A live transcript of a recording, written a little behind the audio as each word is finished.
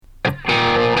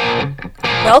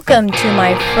Welcome to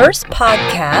my first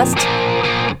podcast,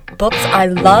 Books I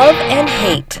Love and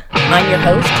Hate. I'm your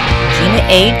host, Gina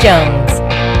A. Jones.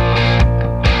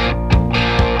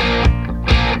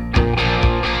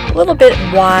 A little bit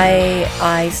why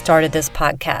I started this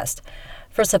podcast.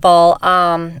 First of all,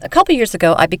 a couple years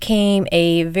ago, I became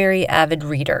a very avid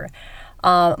reader,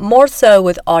 more so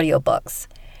with audiobooks.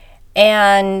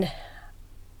 And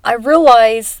I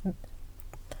realized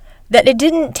that it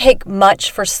didn't take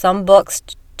much for some books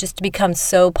just to become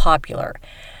so popular.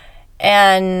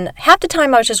 And half the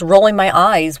time I was just rolling my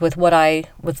eyes with what I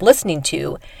was listening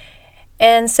to.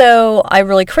 And so I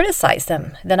really criticized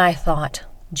them. Then I thought,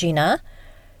 Gina,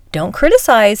 don't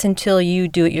criticize until you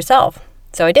do it yourself.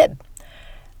 So I did.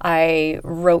 I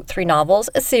wrote 3 novels,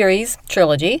 a series,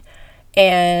 trilogy,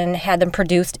 and had them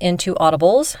produced into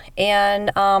Audibles.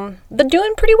 And they're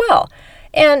doing pretty well.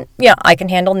 And yeah, I can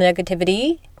handle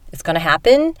negativity. It's going to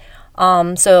happen.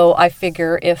 So I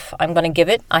figure if I'm going to give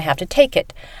it, I have to take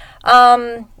it.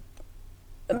 But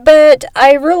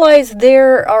I realize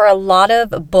there are a lot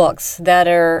of books that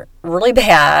are really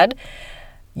bad,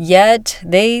 yet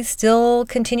they still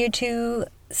continue to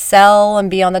sell and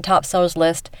be on the top sellers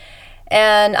list.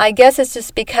 And I guess it's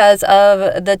just because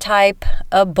of the type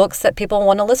of books that people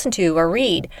want to listen to or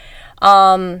read.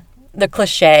 The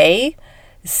cliche,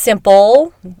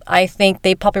 simple. I think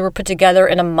they probably were put together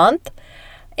in a month.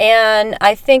 And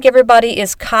I think everybody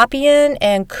is copying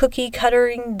and cookie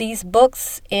cuttering these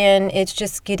books, and it's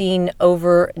just getting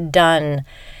overdone.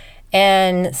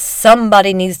 And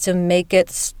somebody needs to make it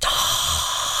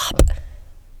stop.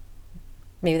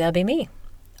 Maybe that'll be me.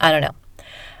 I don't know.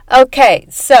 Okay,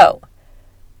 so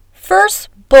first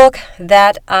book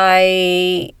that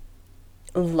I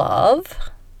love,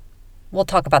 we'll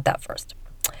talk about that first.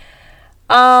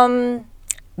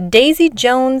 Daisy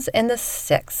Jones and the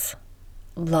Six.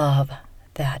 Love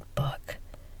that book.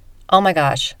 Oh my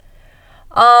gosh.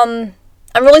 I'm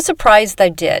really surprised I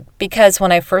did, because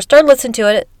when I first started listening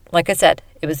to it, like I said,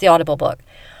 it was the Audible book.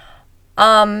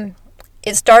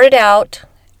 It started out,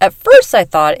 at first I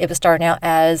thought it was starting out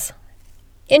as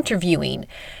interviewing.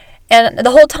 And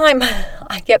the whole time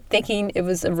I kept thinking it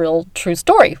was a real true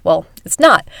story. Well, it's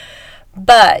not.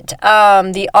 But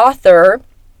the author,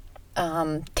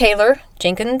 Taylor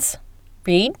Jenkins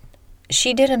Reid,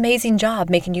 she did an amazing job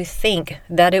making you think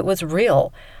that it was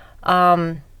real.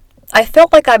 I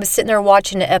felt like I was sitting there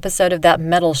watching an episode of that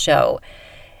metal show.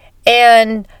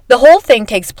 And the whole thing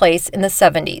takes place in the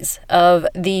 70s of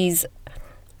these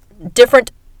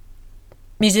different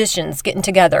musicians getting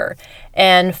together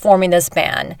and forming this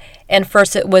band. And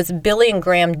first it was Billy and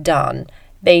Graham Dunn.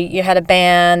 You had a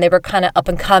band, they were kind of up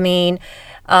and coming.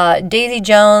 Daisy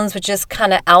Jones was just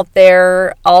kind of out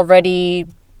there already.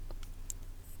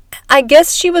 I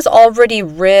guess she was already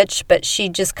rich, but she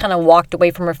just kind of walked away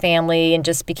from her family and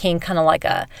just became kind of like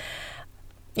a,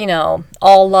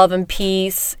 all love and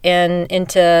peace and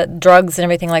into drugs and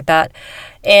everything like that.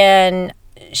 And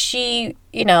she,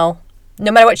 no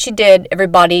matter what she did,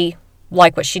 everybody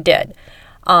liked what she did.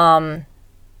 And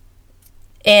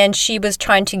she was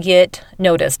trying to get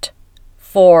noticed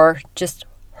for just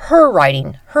her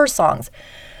writing, her songs.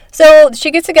 So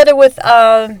she gets together with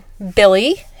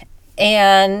Billy,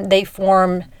 and they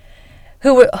form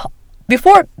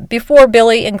before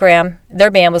Billy and Graham, their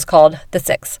band was called The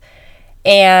Six.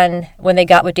 And when they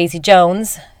got with Daisy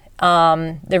Jones,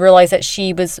 they realized that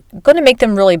she was going to make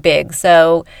them really big.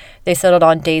 So they settled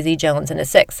on Daisy Jones and The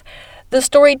Six. The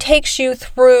story takes you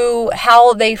through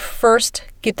how they first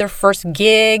get their first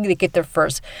gig, they get their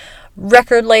first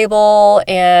record label,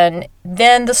 and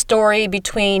then the story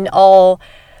between all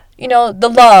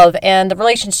the love and the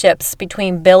relationships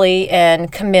between Billy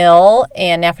and Camille,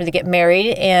 and after they get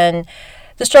married, and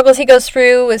the struggles he goes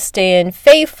through with staying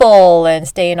faithful and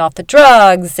staying off the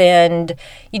drugs, and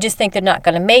you just think they're not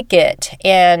going to make it.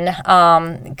 And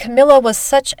Camilla was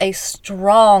such a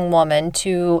strong woman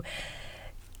to,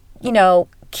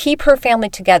 keep her family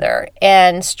together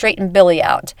and straighten Billy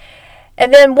out.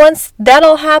 And then once that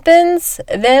all happens,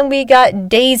 then we got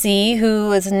Daisy,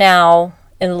 who is now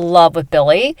in love with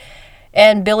Billy,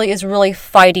 and Billy is really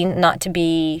fighting not to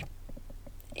be,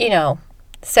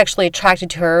 sexually attracted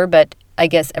to her, but I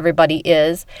guess everybody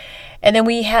is. And then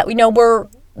we have, we're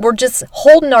just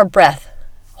holding our breath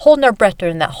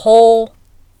during that whole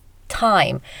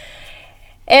time.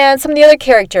 And some of the other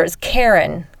characters,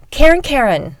 Karen.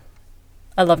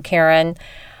 I love Karen.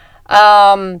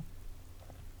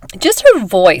 Just her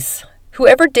voice.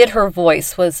 Whoever did her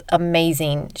voice was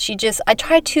amazing. I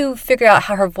tried to figure out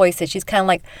how her voice is. She's kind of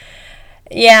like,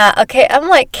 Yeah, okay. I'm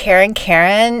like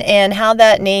Karen, and how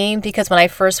that name, because when I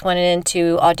first went in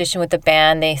to audition with the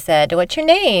band, they said, "What's your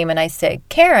name?" And I said,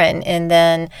 Karen. And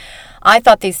then I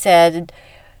thought they said,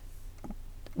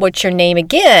 "What's your name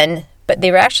again?" But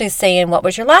they were actually saying, "What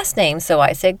was your last name?" So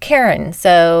I said, Karen.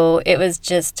 So it was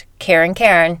just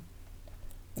Karen.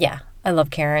 Yeah, I love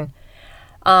Karen.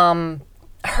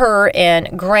 Her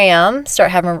and Graham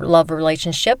start having a love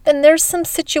relationship, and there's some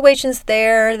situations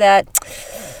there that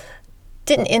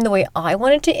didn't end the way I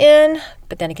wanted to end,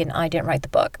 but then again, I didn't write the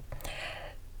book.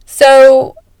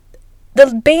 So the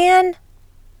band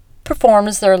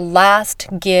performs their last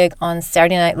gig on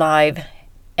Saturday Night Live,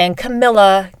 and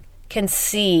Camilla can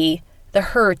see the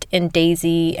hurt in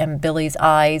Daisy and Billy's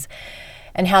eyes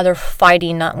and how they're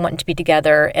fighting, not wanting to be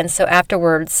together. And so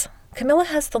afterwards, Camilla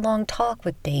has the long talk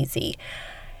with Daisy.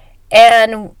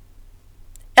 And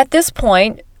at this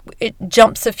point, it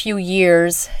jumps a few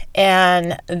years,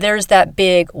 and there's that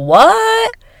big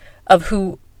what of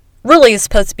who really is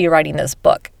supposed to be writing this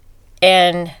book.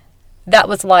 And that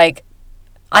was like,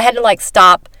 I had to like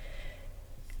stop,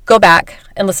 go back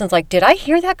and listen to like, did I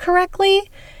hear that correctly?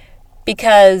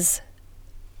 Because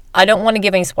I don't want to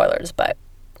give any spoilers, but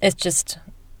it's just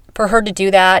for her to do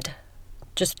that,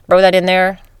 just throw that in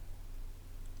there.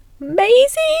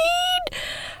 Amazing.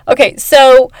 Okay,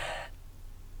 so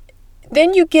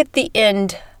then you get the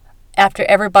end after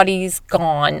everybody's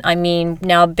gone. I mean,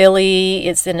 now Billy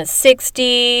is in his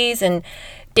 60s and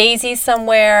Daisy's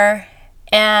somewhere.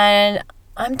 And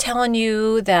I'm telling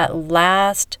you that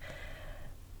last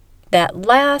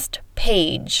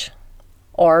page,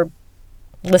 or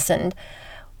listened,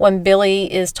 when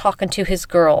Billy is talking to his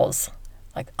girls,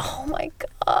 like, oh my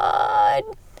God.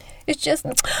 It's just,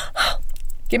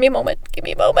 give me a moment. I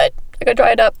gotta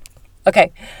dry it up.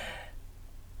 Okay.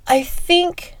 I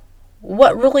think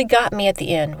what really got me at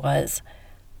the end was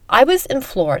I was in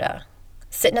Florida,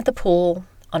 sitting at the pool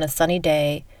on a sunny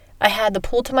day. I had the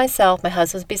pool to myself. My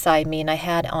husband's beside me, and I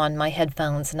had on my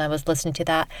headphones, and I was listening to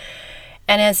that.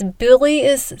 And as Billy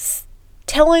is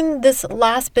telling this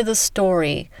last bit of the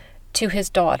story to his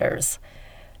daughters,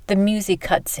 the music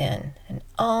cuts in. And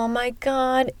oh my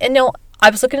God. And no, I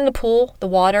was looking in the pool, the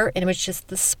water, and it was just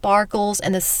the sparkles,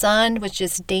 and the sun was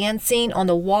just dancing on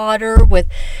the water with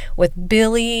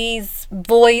Billy's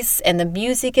voice and the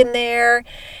music in there.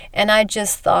 And I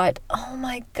just thought, oh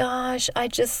my gosh, I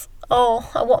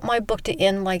want my book to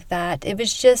end like that. It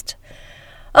was just,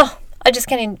 I got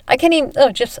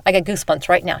goosebumps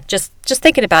right now, just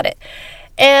thinking about it.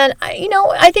 And,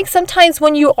 I think sometimes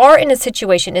when you are in a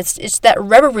situation, it's that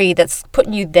reverie that's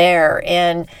putting you there.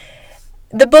 And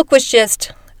the book was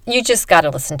just, you just got to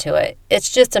listen to it. It's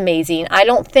just amazing.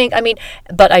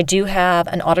 But I do have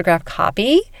an autographed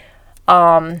copy.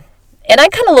 And I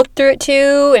kind of looked through it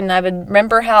too, and I would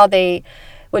remember how they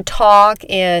would talk.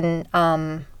 And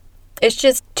it's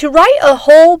just, to write a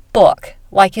whole book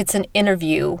like it's an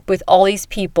interview with all these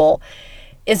people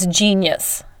is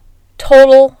genius.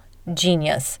 Total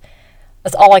genius.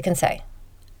 That's all I can say.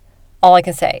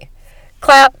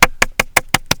 Clap.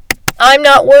 I'm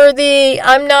not worthy.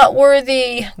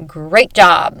 Great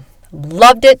job.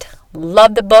 Loved it.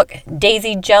 Loved the book.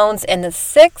 Daisy Jones and the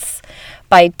Six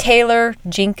by Taylor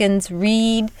Jenkins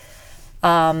Reid.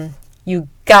 You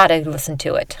gotta listen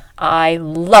to it. I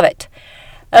love it.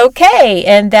 Okay,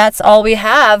 and that's all we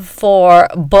have for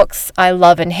Books I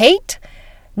Love and Hate.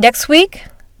 Next week,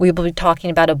 we will be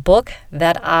talking about a book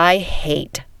that I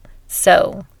hate.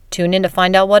 So, tune in to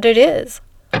find out what it is.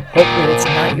 Hopefully it's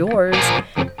not yours.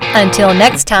 Until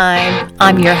next time,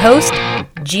 I'm your host,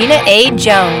 Gina A.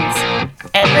 Jones.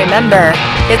 And remember,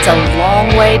 it's a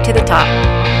long way to the top.